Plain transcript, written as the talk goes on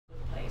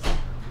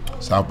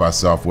South by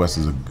Southwest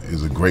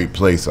is a great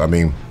place. I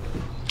mean,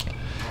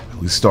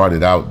 we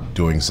started out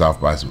doing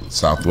South by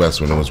Southwest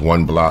when it was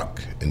 1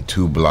 block and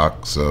 2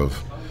 blocks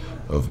of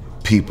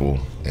people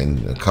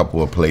and a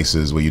couple of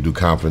places where you do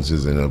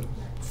conferences and a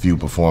few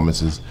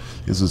performances.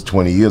 This was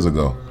 20 years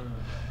ago.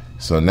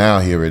 So now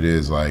here it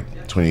is,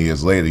 like 20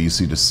 years later, you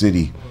see the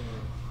city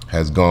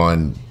has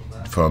gone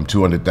from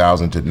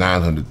 200,000 to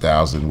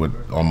 900,000 with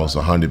almost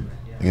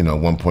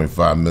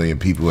 1.5 million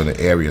people in the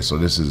area. So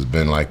this has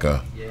been like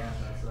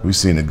we've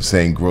seen the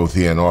same growth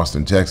here in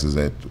Austin, Texas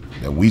that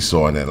we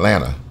saw in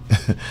Atlanta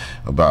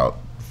about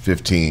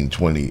 15,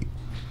 20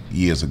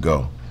 years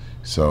ago.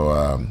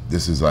 So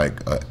this is like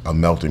a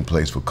melting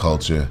place for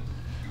culture,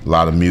 a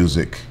lot of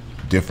music,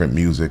 different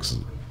musics,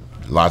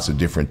 lots of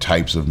different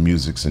types of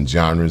musics and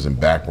genres and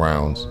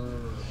backgrounds.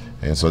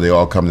 And so they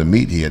all come to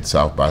meet here at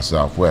South by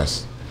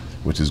Southwest,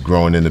 which is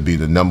growing into be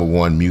the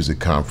 #1 music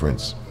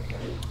conference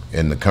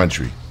in the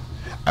country.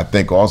 I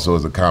think also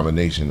is a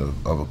combination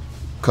of a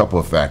couple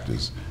of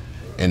factors.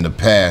 In the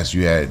past,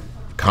 you had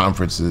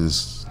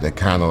conferences that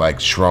kind of like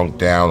shrunk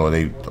down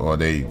or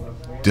they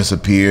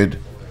disappeared,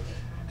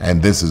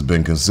 and this has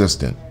been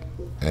consistent.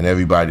 And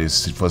everybody,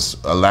 for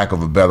a lack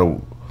of a better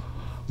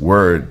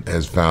word,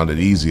 has found it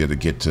easier to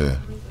get to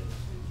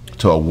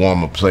a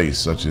warmer place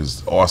such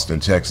as Austin,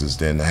 Texas,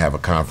 than to have a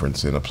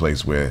conference in a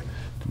place where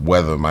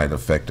weather might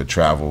affect the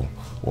travel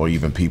or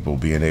even people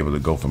being able to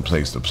go from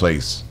place to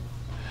place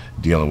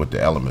dealing with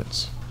the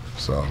elements.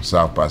 So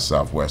South by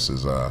Southwest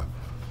is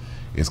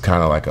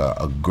kind of like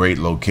a great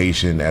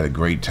location at a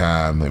great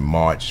time in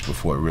March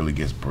before it really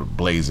gets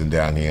blazing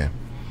down here,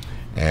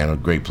 and a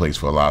great place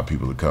for a lot of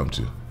people to come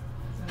to.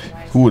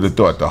 Who would have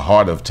thought the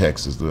heart of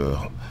Texas,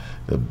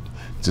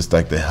 just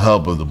like the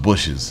hub of the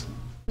bushes.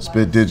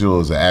 SPIT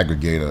Ddigital is an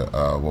aggregator.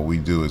 What we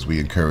do is we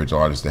encourage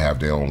artists to have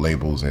their own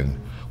labels, and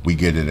we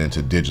get it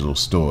into digital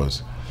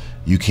stores.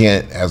 You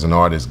can't, as an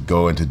artist,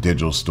 go into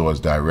digital stores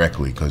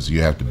directly because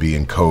you have to be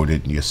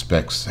encoded and your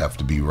specs have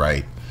to be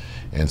right.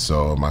 And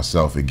so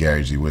myself and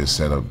Gary G. Wiz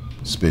set up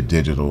SPIT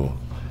Ddigital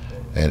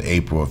in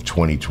April of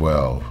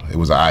 2012. It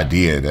was an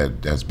idea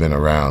that's been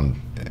around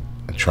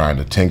trying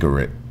to tinker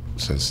it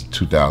since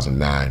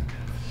 2009.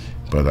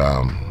 But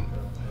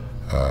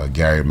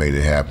Gary made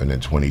it happen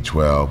in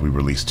 2012. We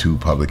released 2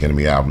 Public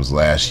Enemy albums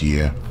last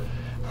year.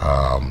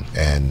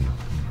 And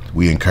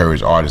we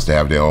encourage artists to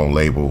have their own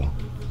label,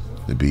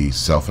 to be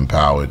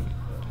self-empowered,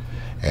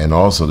 and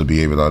also to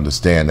be able to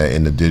understand that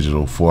in the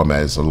digital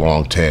format it's a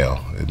long tail,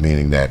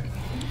 meaning that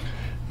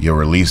your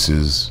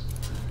releases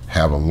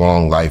have a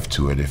long life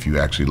to it if you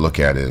actually look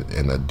at it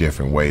in a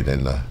different way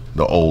than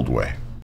the old way.